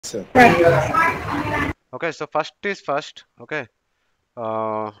sir. Okay, so first is first. Okay,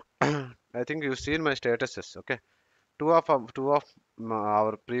 uh, I think you've seen my statuses. Okay,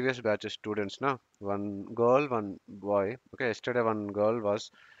 our previous batch students now, one girl, one boy. Okay, yesterday one girl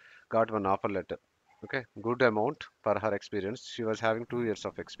was got one offer letter. Okay, good amount for her experience. She was having 2 years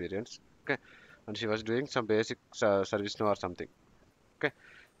of experience. Okay, and she was doing some basic service now or something. Okay,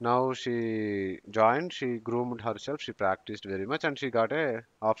 now she joined. She groomed herself. She practiced very much, and she got a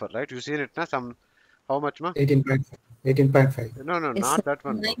offer. Right? You seen it now? Some how much ma? 18.5. 18.5. No, no, Yes, not sir. that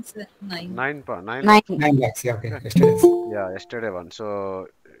one ma. Nine, sir. Nine. 9 lakhs. 9. 9 lakhs. Yeah, okay. Okay. Yesterday's. Yeah, yesterday one. So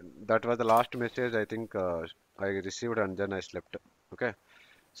that was the last message I think I received and then I slept. Okay.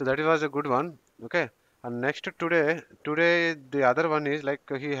 So that was a good one. Okay. And next today the other one is like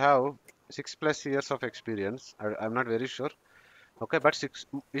he have 6+ years of experience. I'm not very sure. Okay, but he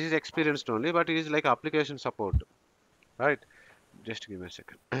is experienced only, but he is like application support, right? Just give me a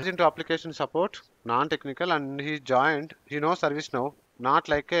second. He's into application support, non-technical, and he joined. He knows ServiceNow, not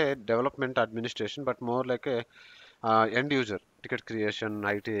like a development administration, but more like a end user, ticket creation,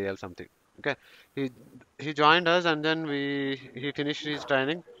 ITAL something. Okay, he he joined us, and then he finished his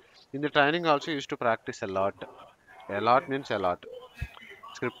training. In the training, also he used to practice a lot. A lot means a lot.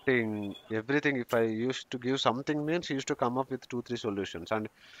 Scripting, everything. If I used to give something means he used to come up with 2 3 solutions, and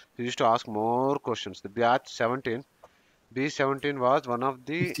he used to ask more questions. The batch 17, B17 was one of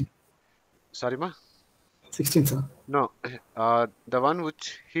the 16. sorry ma 16, sir. no the one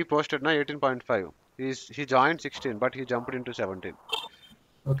which he posted na 18.5. He joined 16, but he jumped into 17.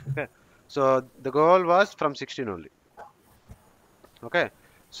 Okay. Okay, so the goal was from 16 only. Okay,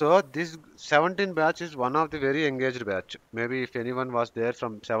 so this 17 batch is one of the very engaged batch. Maybe if anyone was there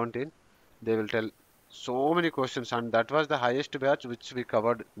from 17, they will tell so many questions, and that was the highest batch which we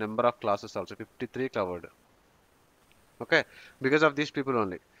covered number of classes also 53 covered. Okay, because of these people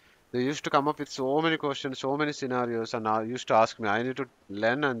only. They used to come up with so many questions, so many scenarios, and used to ask me. I need to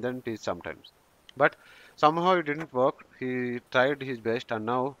learn and then teach sometimes. But somehow it didn't work. He tried his best, and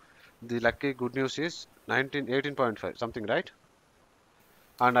now the lucky good news is 18.5 something, right?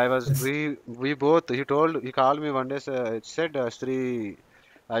 And I was Yes. we both. He called me one day. It said Sri,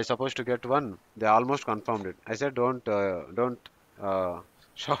 I supposed to get one. They almost confirmed it. I said don't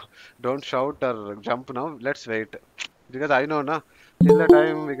shout, don't shout or jump now. Let's wait because I know na till the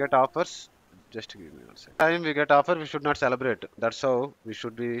time we get offers. Just give me one second. Time we get offer, we should not celebrate. That's how we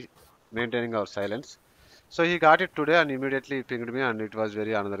should be maintaining our silence. So he got it today and immediately pinged me, and it was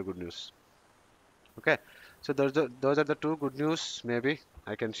very another good news. Okay, so those are the two good news maybe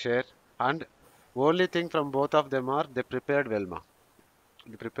I can share. And only thing from both of them are they prepared well, ma.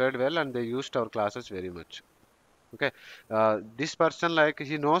 They prepared well and they used our classes very much. Okay, this person like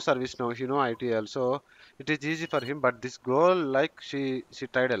he knows service now, he know IT also. It is easy for him, but this girl like she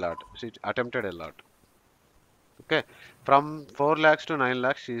tried a lot. She attempted a lot. Okay, from 4 lakhs to 9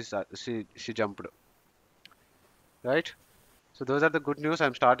 lakhs, she jumped, right? So those are the good news.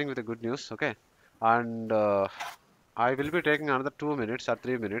 I'm starting with the good news. Okay, and I will be taking another 2 minutes or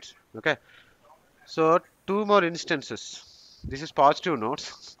 3 minutes. Okay, so two more instances. This is positive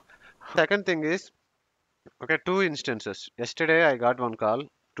notes. Second thing is, okay, two instances. Yesterday I got one call.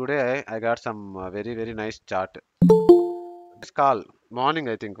 Today I got some very nice chat. This call morning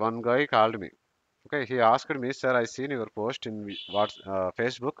I think one guy called me. Okay, he asked me, sir, I seen your post in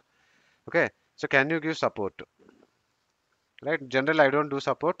Facebook. Okay, so can you give support? Right? Generally I don't do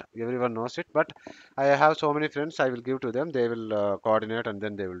support. Everyone knows it, but I have so many friends. I will give to them. They will coordinate and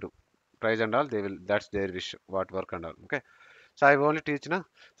then they will do price and all. They will. That's their wish. What work and all. Okay. So I only teach na.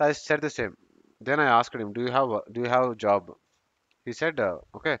 So I said the same. Then I asked him, do you have job? He said,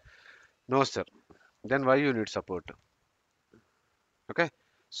 okay, no sir. Then why you need support? Okay.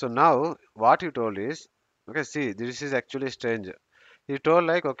 So now what he told is, okay, see, this is actually strange. He told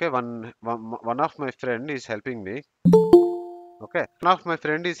like, okay, one of my friend is helping me. Okay, one of my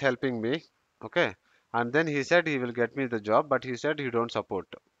friend is helping me. Okay, and then he said he will get me the job, but he said he don't support.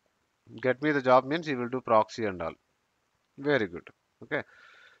 Get me the job means he will do proxy and all. Very good. Okay,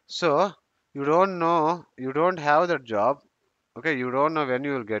 so you don't have that job. Okay, you don't know when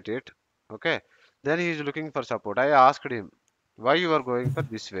you will get it. Okay, then he is looking for support. I asked him, why you are going for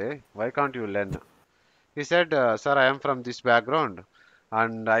this way? Why can't you learn? He said, sir, I am from this background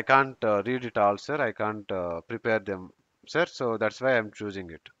and I can't read it all, sir. I can't prepare them, sir. So that's why I'm choosing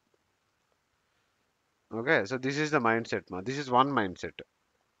it. Okay, so this is the mindset, ma. This is one mindset.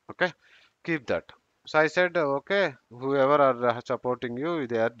 Okay, keep that. So I said, okay, whoever are supporting you,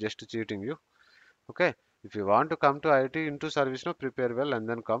 they are just cheating you. Okay, if you want to come to IT into service, no, prepare well and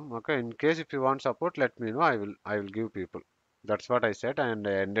then come. Okay, in case if you want support, let me know. I will give people. That's what I said and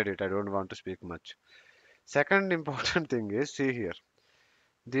I ended it. I don't want to speak much. Second important thing is, see here.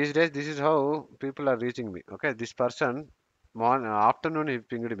 These days, this is how people are reaching me. Okay, this person, afternoon he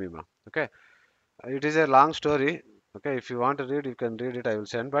pinged me, ma. Okay, it is a long story. Okay, if you want to read, you can read it. I will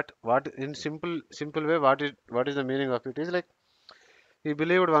send. But what in simple way, what is the meaning of it? Is like he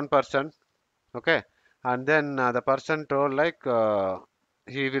believed one person. Okay, and then the person told like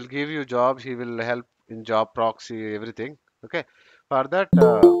he will give you job. He will help in job proxy everything. Okay, for that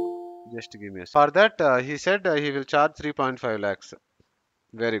just give me a For that he said he will charge 3.5 lakhs.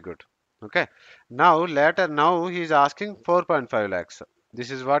 Very good. Okay. Now he is asking 4.5 lakhs. This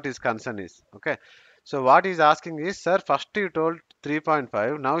is what his concern is. Okay. So what he's asking is, sir, first you told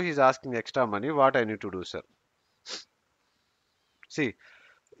 3.5. Now he's asking extra money. What I need to do, sir? See,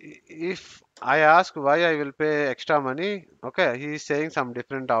 if I ask why I will pay extra money, okay, he is saying some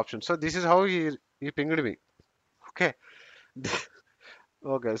different options. So this is how he pinged me. Okay.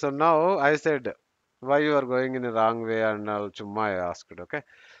 Okay. So now I said, why you are going in a wrong way and all chumma I asked. Okay.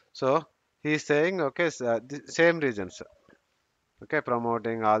 So he's saying, okay, same reasons, okay,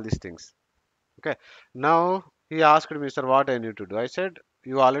 promoting all these things. Okay. Now he asked me, sir, what I need to do? I said,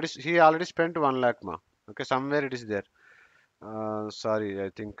 he already spent 1 lakh, ma. Okay, somewhere it is there. Sorry, I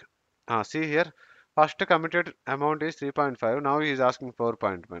think. See here, first committed amount is 3.5. Now he is asking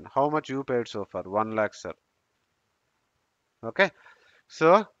 4.1. How much you paid so far? 1 lakh, sir. Okay.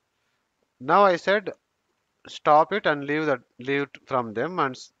 So now I said, stop it and leave it from them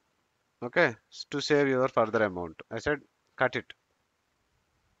and okay, to save your further amount. I said, cut it.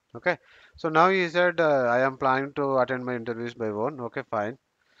 Okay. So now he said, I am planning to attend my interviews by one. Okay, fine.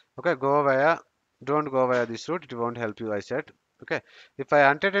 Okay, don't go via this route. It won't help you. I said. Okay. If I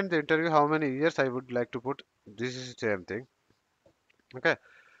attend the interview, how many years I would like to put? This is the same thing. Okay.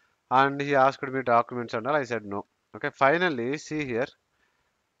 And he asked me documents and all. I said no. Okay. Finally, see here.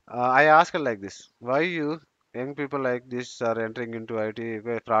 I asked like this. Why you young people like this are entering into IT,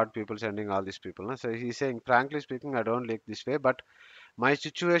 fraud people sending all these people? No? So he's saying, frankly speaking, I don't like this way, but my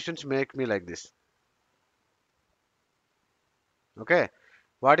situations make me like this. Okay.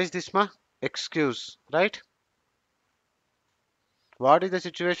 What is this, ma? Excuse, right? What is the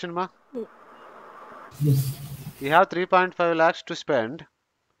situation, ma? Yes. He have 3.5 lakhs to spend.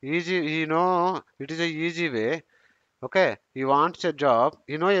 Easy, it is a easy way. Okay. He wants a job.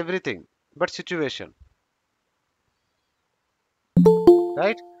 You know everything. But situation,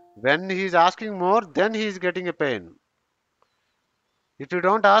 right? When he is asking more, then he is getting a pain. If you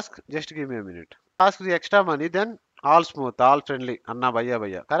don't ask, just give me a minute. Ask the extra money, then all smooth, all friendly. Anna bhaiya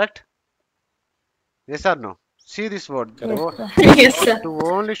bhaiya. Correct? Yes or no? See this word. Yes, Correct. sir. Yes, sir. To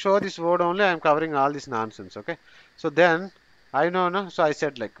only show this word only, I am covering all this nonsense. Okay. So then I know, no. So I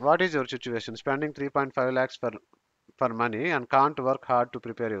said like, what is your situation? Spending 3.5 lakhs for money and can't work hard to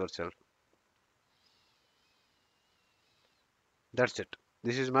prepare yourself. That's it.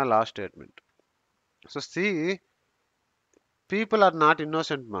 This is my last statement. So see, people are not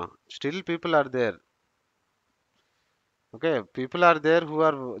innocent, ma. Still, people are there. Okay, people are there who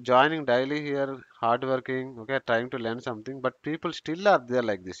are joining daily here, hardworking, okay, trying to learn something, but people still are there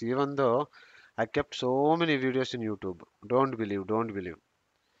like this, even though I kept so many videos in YouTube. Don't believe, don't believe.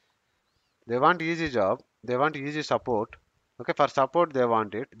 They want easy job, they want easy support. Okay, for support they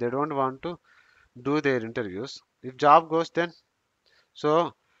want it. They don't want to do their interviews. If job goes then,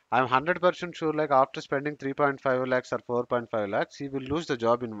 so I'm 100% sure like after spending 3.5 lakhs or 4.5 lakhs, he will lose the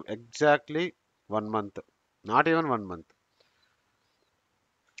job in exactly 1 month. Not even 1 month.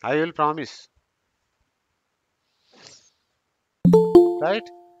 I will promise. Right?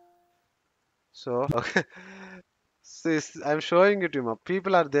 So, okay. See, I'm showing it to you.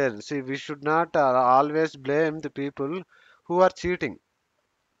 People are there. See, we should not always blame the people who are cheating.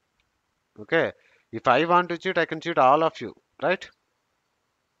 Okay. If I want to cheat, I can cheat all of you. Right?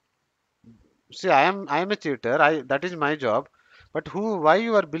 See, I am a cheater. That is my job. But why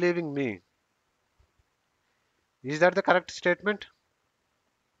you are believing me? Is that the correct statement?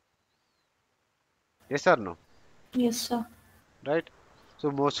 Yes or no? Yes, sir. Right?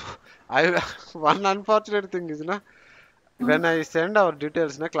 So most I one unfortunate thing is na when I send our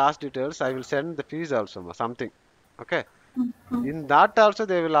details, na class details, I will send the fees also, something. Okay. In that also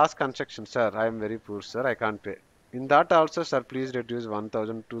they will ask construction, sir, I am very poor, sir, I can't pay. In that also, sir, please reduce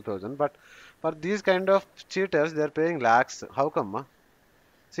 1,000, 2,000. But for these kind of cheaters, they are paying lakhs. How come?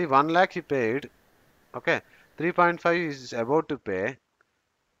 See, 1 lakh he paid. Okay, 3.5 is about to pay,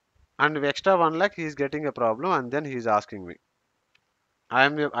 and extra 1 lakh he is getting a problem, and then he is asking me. I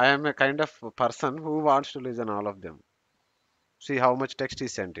am a kind of person who wants to listen all of them. See how much text he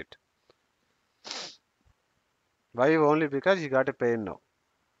sent it. Why only? Because he got a pain now.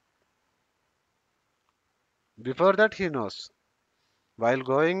 Before that he knows. While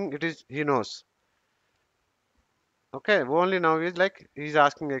going, it is he knows. Okay, only now he's like he's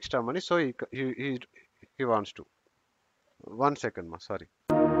asking extra money, so he wants to. 1 second, ma. Sorry.